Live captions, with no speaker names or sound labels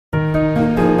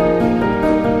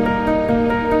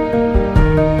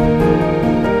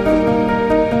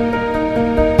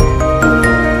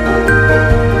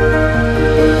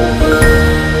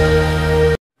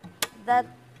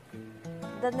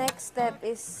step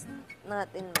is not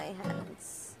in my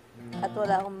hands. At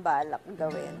wala akong balak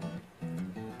gawin.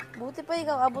 Buti pa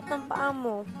ikaw, abot ng paa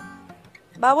mo.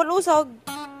 Bawal usog.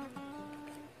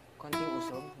 Konting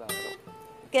usog, bawal.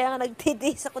 Kaya nga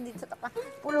nagtitiis ako dito sa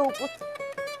pulupot.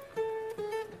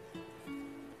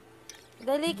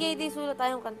 Dali, KD, sulat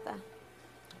tayong kanta.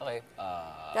 Okay.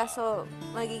 Kaso,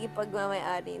 magiging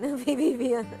pagmamayari ng BBB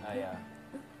yun. Yeah.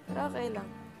 Pero okay lang.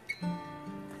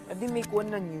 Adi, make one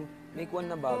na new. Make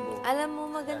one na bago. Alam mo,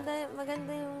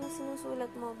 maganda yung sinusulat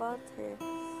mo about her.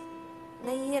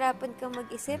 Nahihirapan kang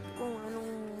mag-isip kung anong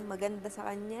maganda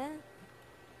sa kanya.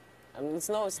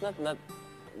 It's not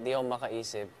di ako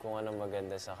makaisip kung anong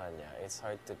maganda sa kanya. It's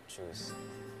hard to choose.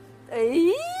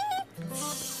 Ay!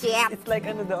 Shit! It's like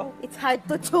ano daw? It's hard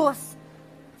to choose.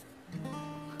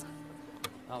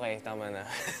 Okay, tama na.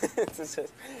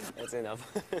 That's enough.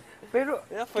 Pero,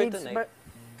 enough for kids, tonight.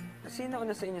 sino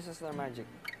una sa inyo sa Star Magic?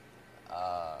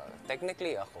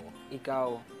 Technically ako. Ikaw.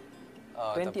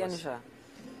 20 tapos, ano siya?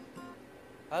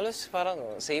 Halos parang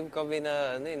same kami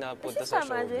na napunta sa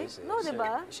showbiz. No,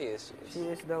 diba? She is.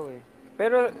 She is daw eh.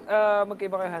 Pero,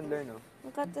 magkaiba kayo handler, no?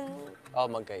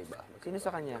 Magkaiba. Sino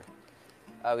sa kanya?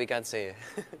 We can't say.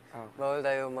 Oh. Bawal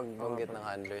tayo magbanggit ng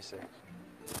handlers eh.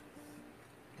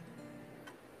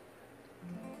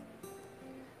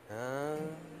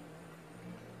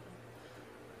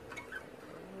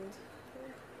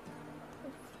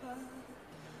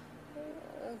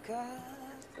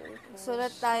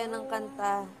 Sulat tayo ng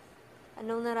kanta.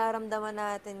 Anong nararamdaman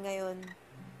natin ngayon?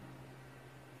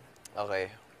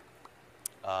 Okay.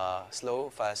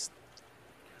 Slow, fast.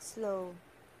 Slow.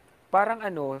 Parang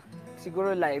ano,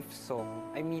 siguro life song.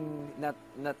 I mean, not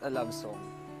a love song.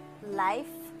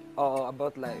 Life? Oo,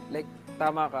 about life. Like,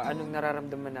 tama ka. Anong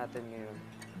nararamdaman natin ngayon?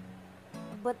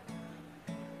 But,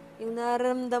 yung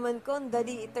nararamdaman ko, ang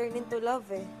dali i-turn into love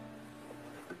eh.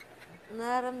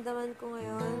 Nararamdaman ko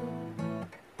ngayon,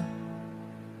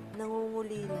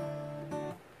 nangungulila.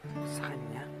 Sa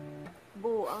kanya?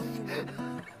 Buang.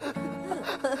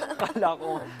 Akala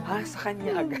ko, sa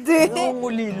kanya agad. Hindi.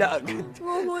 Nangungulila agad.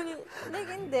 Nangungulila. Like,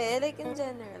 hindi. Like, in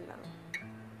general lang.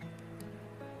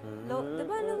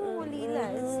 Diba nangungulila?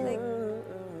 It's like,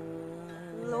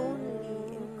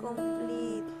 lonely,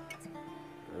 incomplete.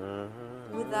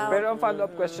 Without... Pero ang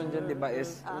follow-up question dyan, di ba,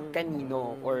 is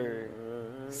kanino or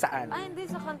saan? Hindi.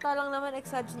 Sa kanta lang naman.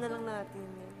 Exage na lang natin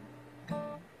yun.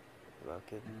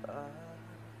 Bakit ba?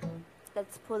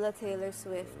 Let's pull a Taylor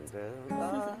Swift.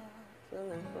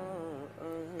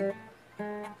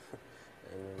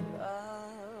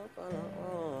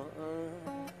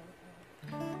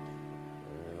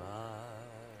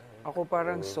 Ako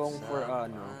parang song for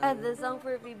ano. The song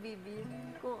for BBB.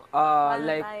 Kung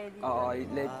like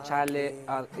challenge,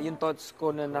 yung thoughts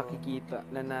ko na nakikita,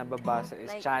 na nababasa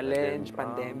is like, challenge,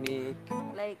 pandemic.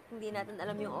 Like, hindi natin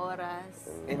alam yung oras.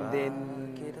 And then,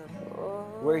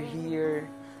 we're here.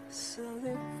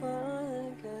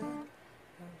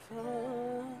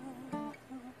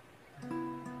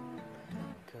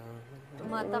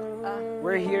 Tumatak,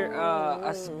 We're here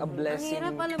as a blessing.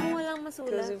 Ang hirap, alam mo, walang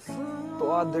masulat. To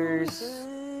others.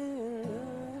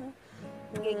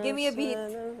 Okay, give me a beat.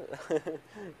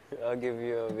 I'll give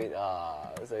you a beat.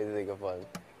 So I think of one.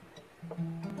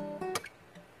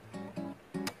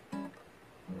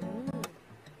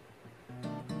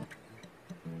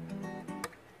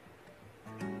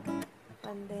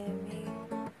 Pandemic,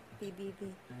 BBB.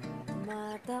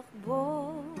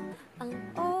 Tumatakbo ang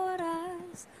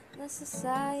oras,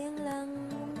 nasasayang lang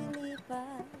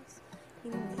lumilipas.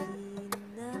 Hindi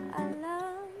na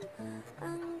alam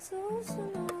ang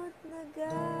susunod na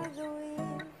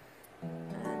gagawin.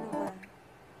 Ano ba?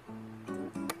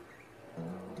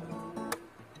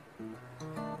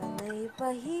 Panay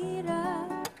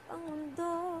pahirap ang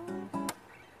mundo,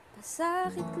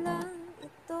 pasakit lang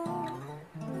ito.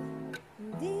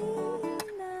 Hindi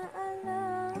na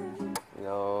alam.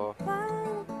 No.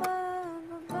 Paano pa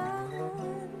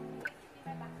babangon?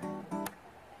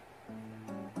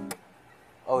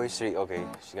 Oh, history. Okay,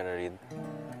 she's gonna read.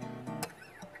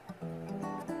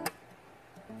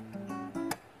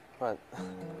 What?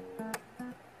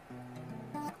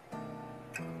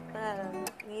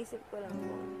 Naisip ko lang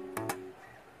po.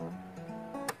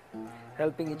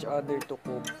 Helping each other to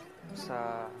cope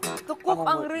sa... Tukok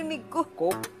ang rinig ko.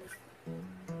 Cope?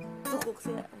 Tukok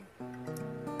sila.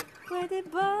 Pwede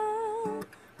ba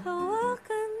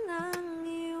hawakan ang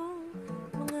iyong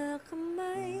mga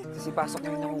kamay? Kasi pasok na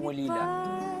yung nangungulila.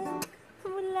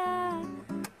 Mula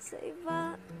sa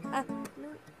iba.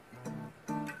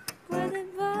 Pwede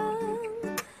ba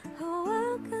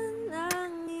hawakan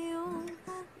ang iyong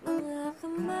mga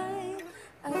kamay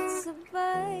at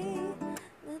sabay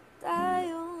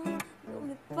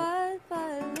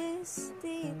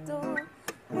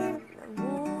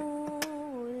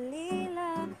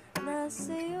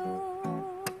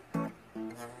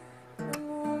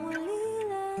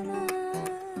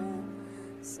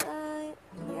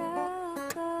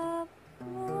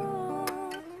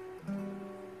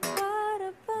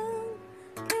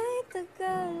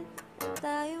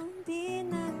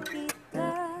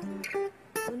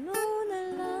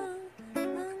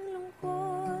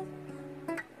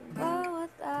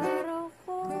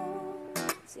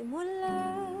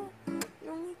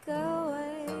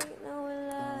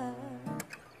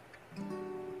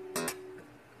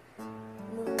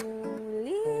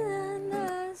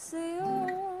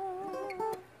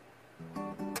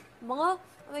Mga,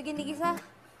 may ginigisa.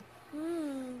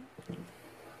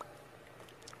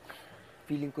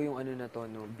 Feeling ko yung ano na to,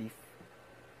 no? Beef.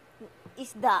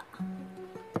 Isda.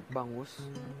 Bangus.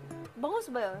 Bangus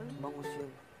ba yun? Bangus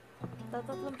yun.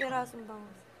 Tatlong pirasong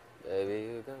bangus. Baby,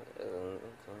 you got...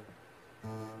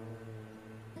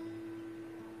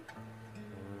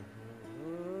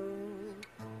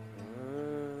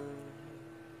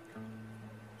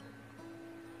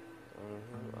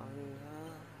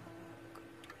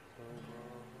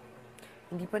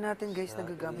 Hindi pa natin, guys,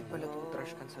 nagagamit pala itong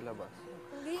trash can sa labas.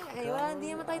 Hindi,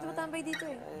 hindi naman tayo tumatambay dito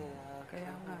eh.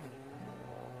 Kaya nga eh.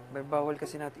 May bawal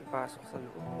kasi natin ipasok sa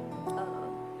loob.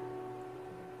 Oo.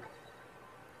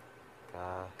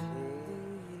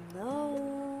 Know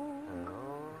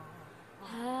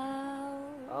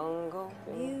how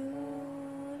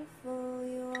beautiful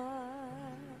you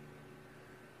are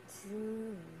to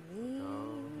me.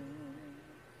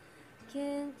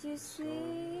 Can't you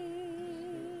see?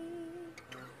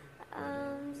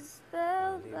 I'm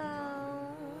spellbound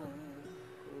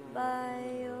by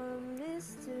your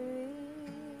mystery.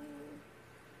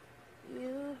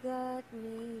 You got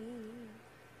me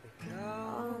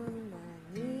on my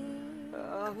knees.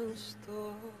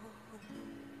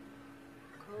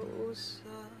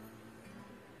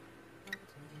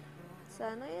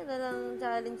 Sana yun na lang ang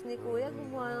challenge ni Kuya,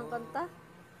 gumawa ng kanta.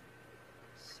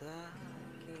 Sa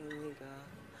aking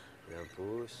na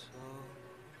puso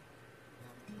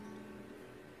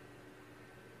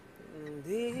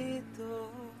dito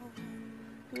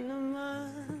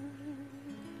naman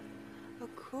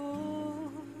ako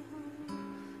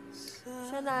sa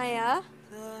Shania?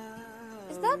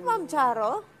 Is that Ma'am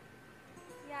Charo?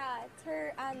 Yeah, it's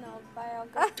her,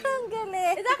 biography. Ang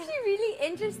galing! It's actually really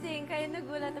interesting. Kaya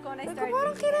nagulat ako when I Naku, started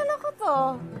parang reading kilala ko to.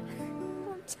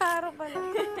 Ma'am Charo pala.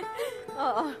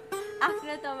 Oo. After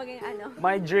na to maging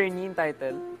My Journey yung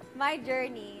title. My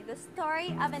Journey, the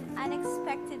story of an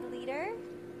unexpected leader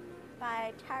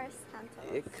by Charles Santos.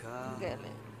 ikaw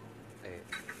Galing.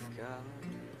 ikaw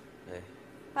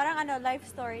Parang life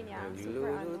story niya.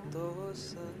 Super nagluluto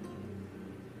sa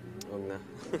huwag na.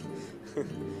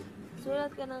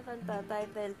 Sulat ka ng kanta,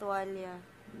 title, Tuwalya.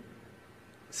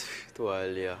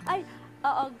 Tuwalya. Ay,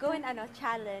 oo, go and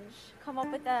challenge. Come up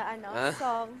with a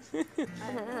song.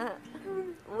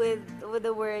 With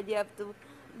the word, you have to...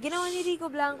 Ginawa ni Rico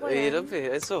Blanco yan. Hirap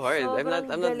eh. It's so hard. I'm not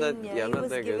that, Niya. I'm not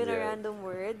that He was good. given a Yeah. random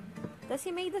word. Tapos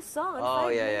he made a song in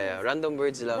Oh, 5 yeah. minutes. Random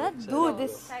words lang. That dude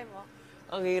is... Try mo.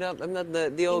 Ang hirap. I'm not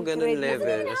di ako ganun Incredible. level.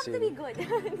 You As have to be in, good.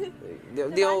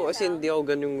 di ako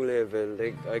ganung level.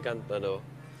 Like, I can't,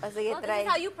 Oh, sige, Well, this try. is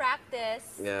how you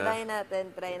practice. Yeah. Try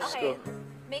natin. Okay.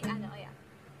 Make yeah.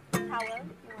 Towel.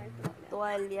 You want to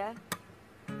Tuwalya.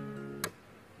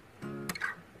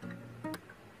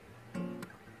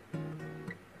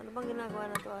 Ano bang ginagawa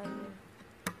na tuwalya?